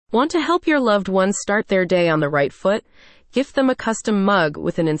Want to help your loved ones start their day on the right foot? Gift them a custom mug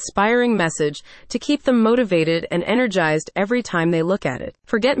with an inspiring message to keep them motivated and energized every time they look at it.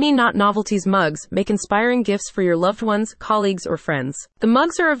 Forget-me-not novelties mugs make inspiring gifts for your loved ones, colleagues, or friends. The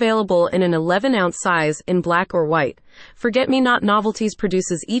mugs are available in an 11-ounce size in black or white. Forget-me-not novelties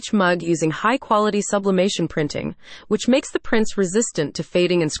produces each mug using high-quality sublimation printing, which makes the prints resistant to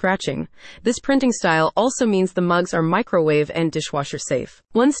fading and scratching. This printing style also means the mugs are microwave and dishwasher safe.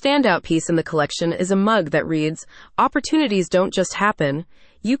 One standout piece in the collection is a mug that reads, "Opportunities don't just happen,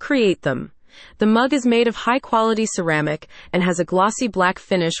 you create them." The mug is made of high-quality ceramic and has a glossy black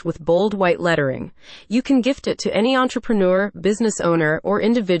finish with bold white lettering. You can gift it to any entrepreneur, business owner, or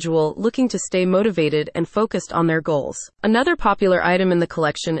individual looking to stay motivated and focused on their goals. Another popular item in the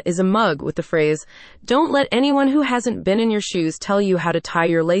collection is a mug with the phrase, "Don't let anyone who hasn't been in your shoes tell you how to tie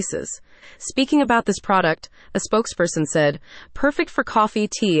your laces." Speaking about this product, a spokesperson said, "Perfect for coffee,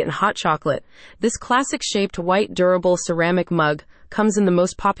 tea, and hot chocolate. This classic-shaped white durable ceramic mug comes in the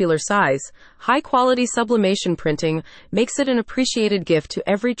most popular size. High-quality sublimation printing makes it an appreciated gift to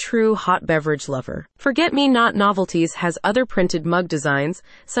every true hot beverage lover." Forget-me-not novelties has other printed mug designs,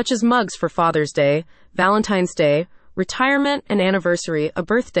 such as mugs for Father's Day, Valentine's Day, retirement, an anniversary, a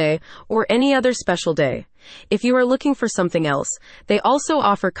birthday, or any other special day. If you are looking for something else, they also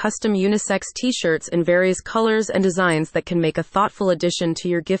offer custom unisex t-shirts in various colors and designs that can make a thoughtful addition to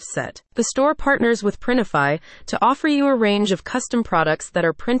your gift set. The store partners with Printify to offer you a range of custom products that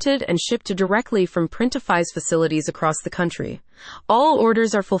are printed and shipped directly from Printify's facilities across the country. All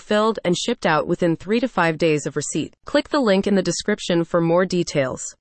orders are fulfilled and shipped out within 3 to 5 days of receipt. Click the link in the description for more details.